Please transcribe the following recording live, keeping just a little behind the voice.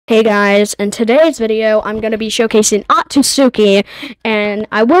Hey guys, in today's video, I'm going to be showcasing Otsutsuki, and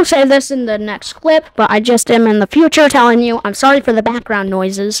I will say this in the next clip, but I just am in the future telling you, I'm sorry for the background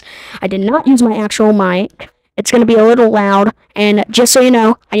noises. I did not use my actual mic. It's going to be a little loud, and just so you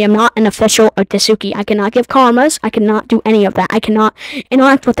know, I am not an official Otsutsuki. I cannot give karmas, I cannot do any of that. I cannot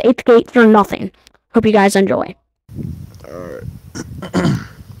interact with the 8th gate for nothing. Hope you guys enjoy. Alright.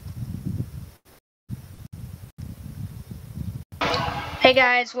 Hey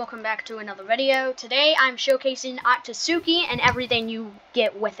guys, welcome back to another video. Today I'm showcasing Otsutsuki and everything you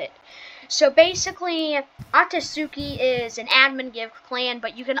get with it. So basically, Otsutsuki is an admin gift plan,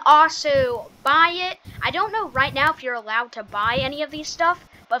 but you can also buy it. I don't know right now if you're allowed to buy any of these stuff,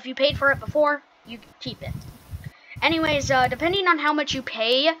 but if you paid for it before, you keep it. Anyways, depending on how much you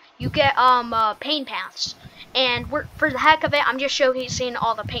pay, you get pain paths. And for the heck of it, I'm just showcasing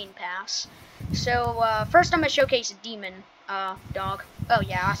all the pain paths. So first I'm gonna showcase a demon dog. Oh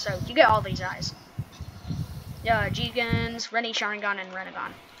yeah, so you get all these eyes. G-Guns, Rennie, Sharingan, and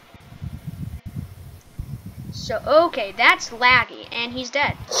Renegon. So, okay, that's laggy, and he's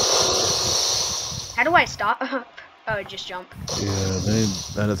dead. How do I stop? Oh, just jump. Yeah,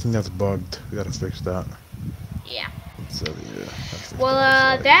 I think that's bugged. We gotta fix that. Yeah. So, yeah. Well,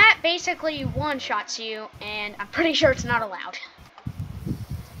 that basically one-shots you, and I'm pretty sure it's not allowed.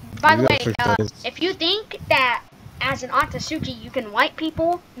 By the way, if you think that as an Otsutsuki you can wipe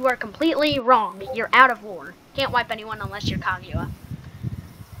people, you are completely wrong. You're out of war. Can't wipe anyone unless you're Kaguya.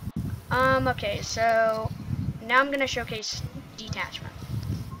 Okay, so now I'm gonna showcase detachment.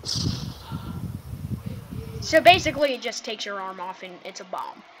 So basically it just takes your arm off and it's a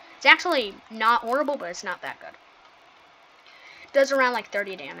bomb. It's actually not horrible, but it's not that good. Does around like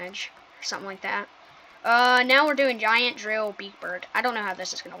 30 damage, or something like that. Now we're doing Giant Drill Beak Bird. I don't know how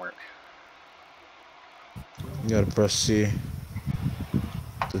this is gonna work. You gotta press C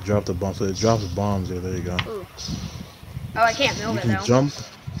to drop the bomb. So it drops bombs there. There you go. Ooh. Oh, I can't move it though. You can jump.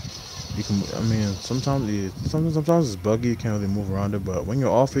 You can. I mean, sometimes it's buggy. You can't really move around it. But when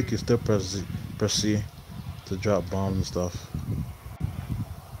you're off it, you can still press C to drop bombs and stuff.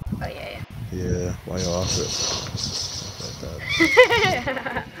 Oh yeah. Yeah, while you're off it. Like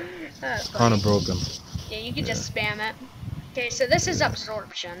that. It's kind of broken. Yeah, you can just spam it. Okay, so this is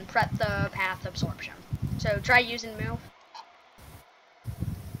absorption. Prep the path absorption. So try using move.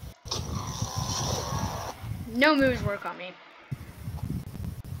 No moves work on me.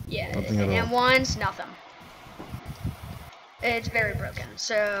 Yeah, and one's nothing. It's very broken.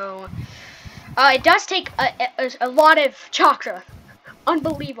 So it does take a lot of chakra.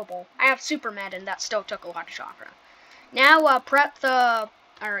 Unbelievable. I have super med and that still took a lot of chakra. Now prep the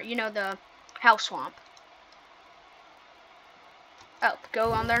the house swamp. Oh,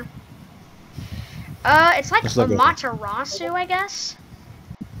 go on there. It's like a Materasu, I guess.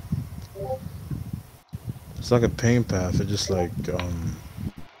 It's like a pain path. It just like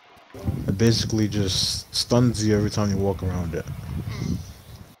it basically just stuns you every time you walk around it.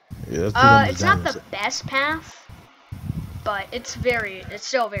 Yeah, that's it's not the best path, but it's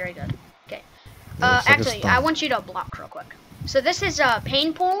still very good. Okay. Yeah, actually, I want you to block real quick. So this is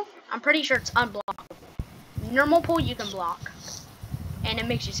pain pool. I'm pretty sure it's unblockable. Normal pool you can block, and it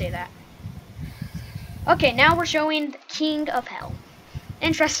makes you say that. Okay, now we're showing the King of Hell.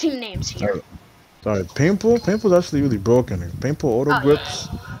 Interesting names here. Sorry, painful. Painful's actually really broken. Painful auto grips,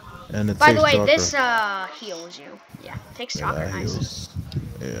 and it By the way, chakra. this heals you. Yeah, it takes chakra. Nice.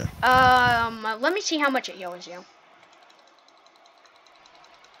 Yeah. Let me see how much it heals you.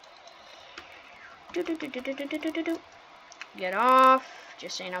 Get off.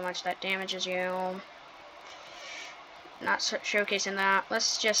 Just saying how much that damages you. Not showcasing that.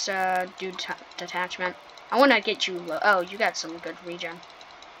 Let's just do detachment. I want to get you low. Oh, you got some good regen.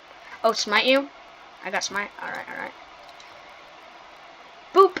 Oh, smite you? I got smite. Alright.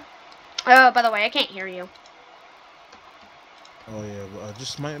 Boop! By the way, I can't hear you. Oh yeah, well,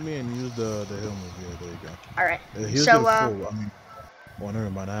 just smite me and use the heal move. Yeah, there you go. Alright. So well,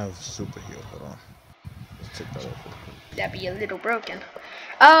 never mind. I have super heal. Hold on. Let's take that off. That'd be a little broken.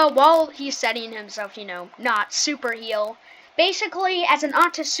 While he's setting himself, not super heal. Basically, as an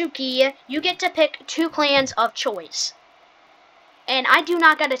Otsutsuki, you get to pick 2 clans of choice. And I do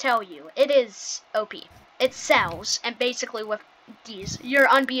not gotta tell you, it is OP. It sells, and basically with these, you're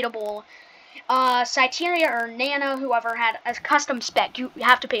unbeatable. Cyteria or Nana, whoever had a custom spec, you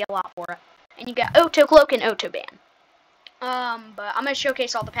have to pay a lot for it. And you get Auto Cloak and Auto Ban. But I'm gonna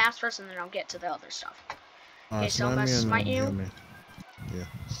showcase all the paths first, and then I'll get to the other stuff. Okay, so I'm gonna smite you. Yeah.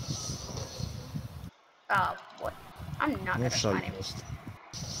 Oh, what? I'm not gonna smite him.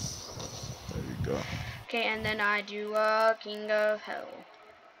 There you go. Okay, and then I do King of Hell.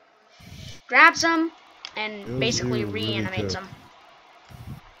 grabs them, and It was basically really reanimates good. them.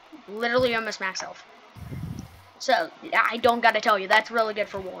 Literally almost max health. So, I don't gotta tell you, that's really good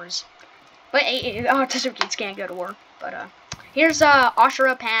for wars. But Otsutsuki can't go to war. But here's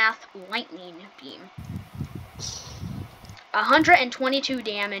Ashura Path Lightning Beam. 122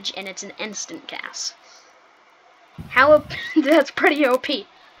 damage, and it's an instant cast. How that's pretty OP.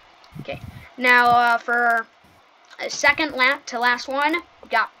 Okay, now for a second to last one, we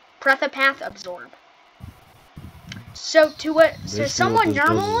got Path Absorb. So to Basically, what someone this does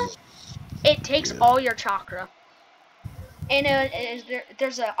normal, is, it takes yeah. all your chakra. And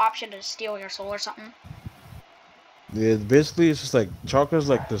there's an option to steal your soul or something. Yeah, basically it's just like chakra's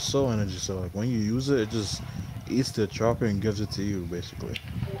like the soul energy. So like when you use it, it just eats the chakra and gives it to you. Basically,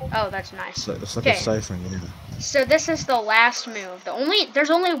 Oh, that's nice. it's like a Okay, siphon. Yeah. so this is the last move. There's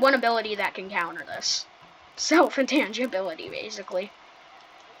only one ability that can counter this. Self-intangibility, basically.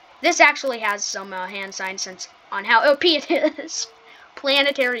 This actually has some hand signs on how OP it is.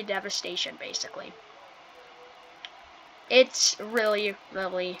 Planetary devastation, basically. It's really,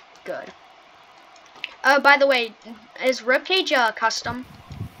 really good. By the way, is Ribcage custom?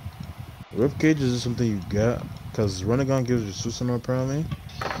 Ribcage is something you get because Renegon gives you Susanoo apparently,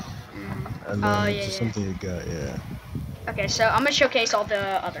 and Oh, then it's yeah, just yeah. something you get. Yeah. Okay, so I'm gonna showcase all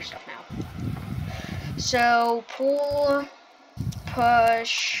the other stuff now. So, pull,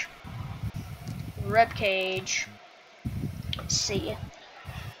 push, Ribcage. Let's see.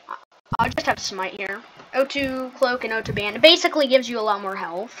 I'll just have Smite here. O2 Cloak and O2 Band. It basically gives you a lot more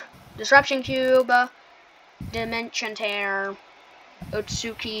health. Disruption Cube, Dimension Tear,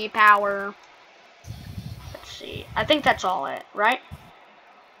 Otsutsuki Power. Let's see. I think that's all it, right?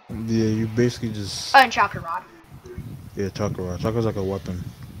 Yeah, you basically just Oh, and Chakra Rod. yeah, chakra. Chakra's like a weapon.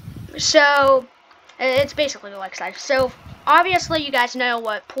 So, it's basically like size. So, obviously, you guys know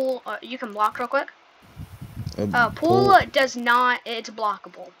what Pool. You can block real quick. Pool does not. It's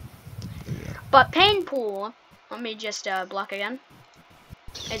blockable. Yeah. But Pain Pool, let me just block again,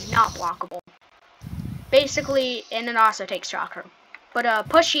 is not blockable. Basically, and it also takes chakra. But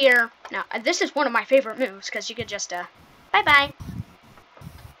push here, now this is one of my favorite moves, because you could just, bye-bye.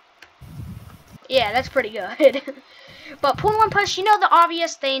 Yeah, that's pretty good. But pull and push, you know the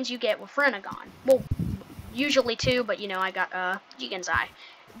obvious things you get with Renegon. Well, usually two, but you know, I got, Jigen's Eye.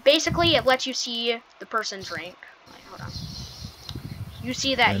 Basically, it lets you see the person's rank. Wait, hold on. You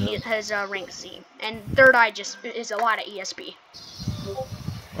see that he has rank C, and third eye just is a lot of ESP.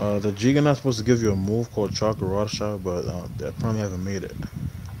 The Jigen not supposed to give you a move called Chakra Rod Shot, but they probably haven't made it.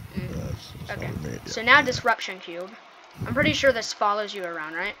 Okay. Made it. So now Disruption Cube. I'm pretty sure this follows you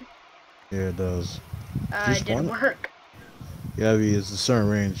around, right? Yeah, it does. It didn't work. Yeah, it's a certain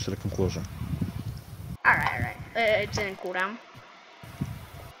range to the conclusion. Alright. It's in cooldown.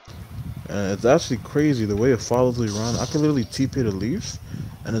 And it's actually crazy the way it follows you around. I can literally TP the leaf,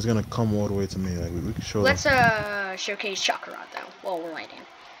 and it's gonna come all the way to me. Like we can show. Let's showcase Chakra Rod though while we're waiting.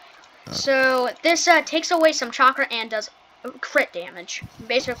 So this takes away some chakra and does crit damage.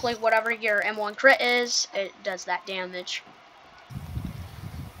 Basically, whatever your M1 crit is, it does that damage.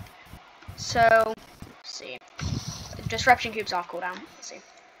 So, let's see. The Disruption Cube's off cooldown. Let's see.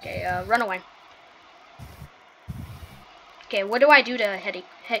 Okay, run away. Okay, what do I do to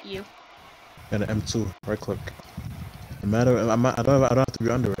hit you? And an M2, right click. No matter, I don't have to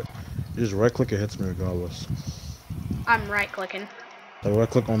be under it. You just right click, it hits me regardless. I'm right clicking. Like right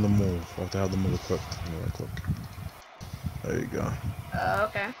click on the move. I have to have the move equipped. Right click. There you go.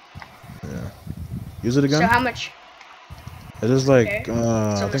 Okay. Yeah. Use it again. So how much? It is like Okay.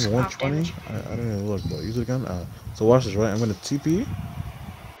 I think 120. I don't even look, but use it again. So watch this, right? I'm gonna TP.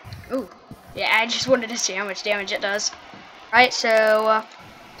 Ooh. Yeah, I just wanted to see how much damage it does. Right, so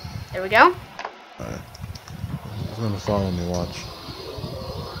there we go. Alright. It's gonna follow me. Watch.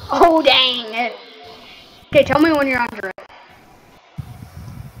 Oh dang! Okay, tell me when you're under it.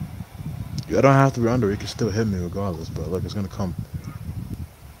 I don't have to be under it. You can still hit me regardless. But look, it's gonna come.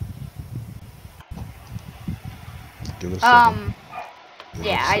 Give it a second.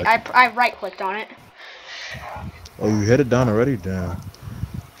 Yeah, I right clicked on it. Oh, you hit it down already? Damn.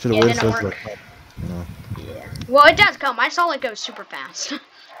 Should have waited for it to like, you know. Yeah. Well, it does come. I saw it go super fast.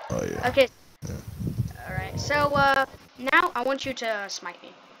 Oh yeah. Okay. Yeah. All right. So now I want you to smite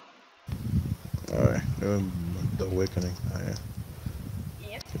me. All right. The awakening. Oh, yeah.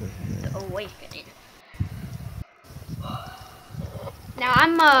 Yep. Yeah. The awakening. Now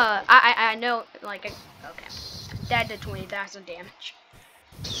I'm I know like okay. That did 20,000 damage.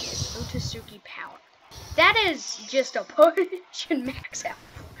 Otsutsuki power. That is just a push and max out.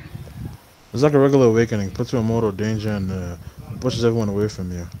 It's like a regular awakening. Puts you in mortal danger and pushes everyone away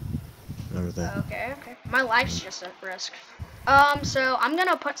from you. and everything. Okay. My life's just at risk. So I'm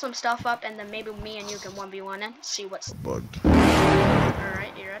gonna put some stuff up, and then maybe me and you can 1v1 and see what's Bugged.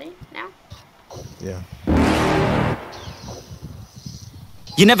 Alright, you ready now? Yeah.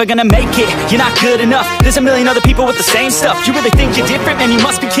 You're never gonna make it, you're not good enough. There's a million other people with the same stuff. You really think you're different? Man, you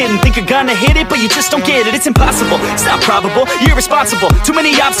must be kidding. Think you're gonna hit it, but you just don't get it. It's impossible, it's not probable, you're irresponsible. Too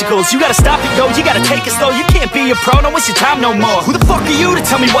many obstacles, you gotta stop it, yo. You gotta take it slow, you can't be a pro. Don't waste your time no more. Who the fuck are you to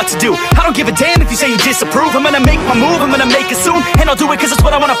tell me what to do? I don't give a damn if you say you disapprove. I'm gonna make my move, I'm gonna make it soon. And I'll do it cause it's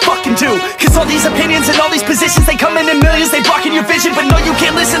what I wanna fucking do. Cause all these opinions and all these positions, they come in millions, they blocking your vision. But no, you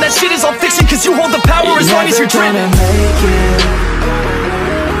can't listen, that shit is all fiction. Cause you hold the power as long as you're driven.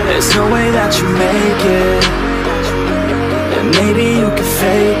 There's no way that you make it. And maybe you can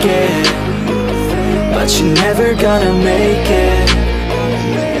fake it, but you're never gonna make it.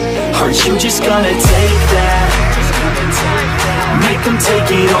 Aren't you just gonna take that? Make them take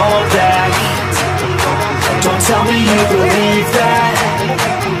it all back. Don't tell me you believe that.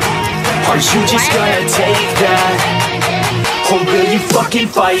 Aren't you just gonna take that? Or will you fucking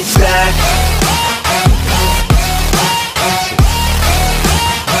fight back?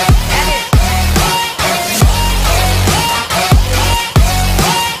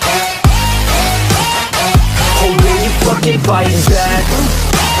 Fight back.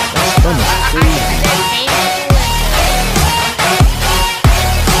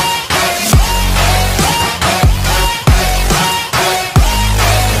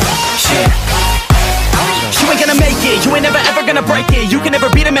 You ain't gonna make it, you ain't never ever gonna break it. You can never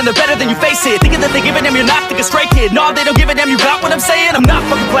beat them and they're better than you face it. Thinking that they give a damn, you're not thinking straight, kid. No, they don't give a damn, you got what I'm saying? I'm not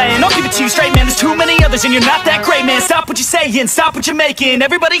fucking playing, I'll give it to you straight, man. There's too many others and you're not that great, man. Stop what you're saying, stop what you're making.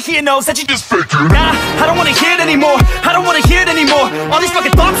 Everybody here knows that you just faking. Nah, I don't wanna hear it anymore, I don't wanna hear it anymore. All these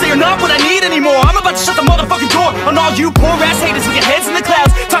fucking thoughts, they are not what I need anymore. I'm about to shut the motherfucking door on all you poor ass haters with your heads in the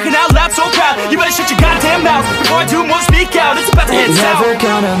clouds, talking out loud so proud. You better shut your goddamn mouth before I do more speak out. It's about to head south. Never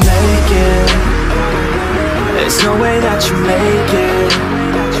gonna make it. There's no way that you make it.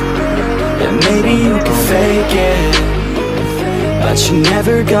 And maybe you can fake it, but you're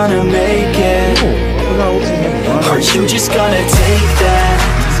never gonna make it. Aren't you just gonna take that?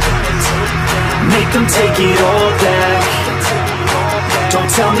 Make them take it all back. Don't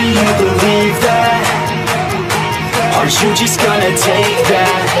tell me you believe that. Aren't you just gonna take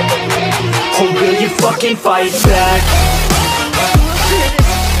that? Or will you fucking fight back?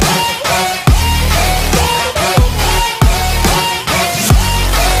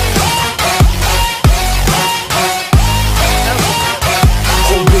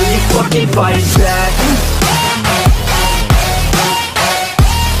 Fight back.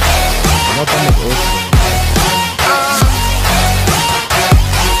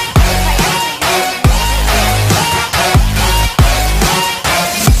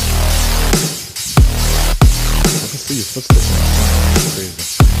 I can see your footsteps now. It's crazy.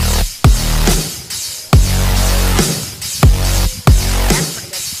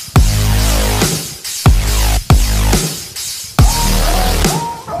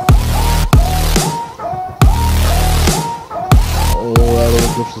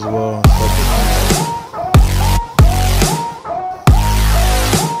 As well.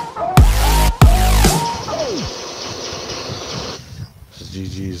 This is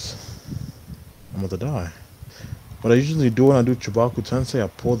GG's. I'm about to die. What I usually do when I do Chibaku Tensei, I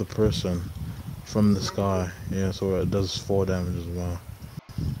pull the person from the sky. Yeah, so it does 4 damage as well.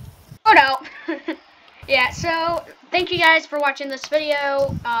 Oh no. Yeah, so thank you guys for watching this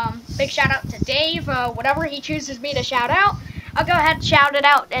video. Big shout out to Dave. Whatever he chooses me to shout out, I'll go ahead and shout it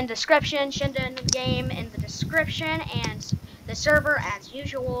out in description. Shinden game in the description, and the server as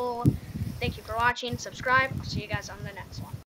usual. Thank you for watching. Subscribe. I'll see you guys on the next one.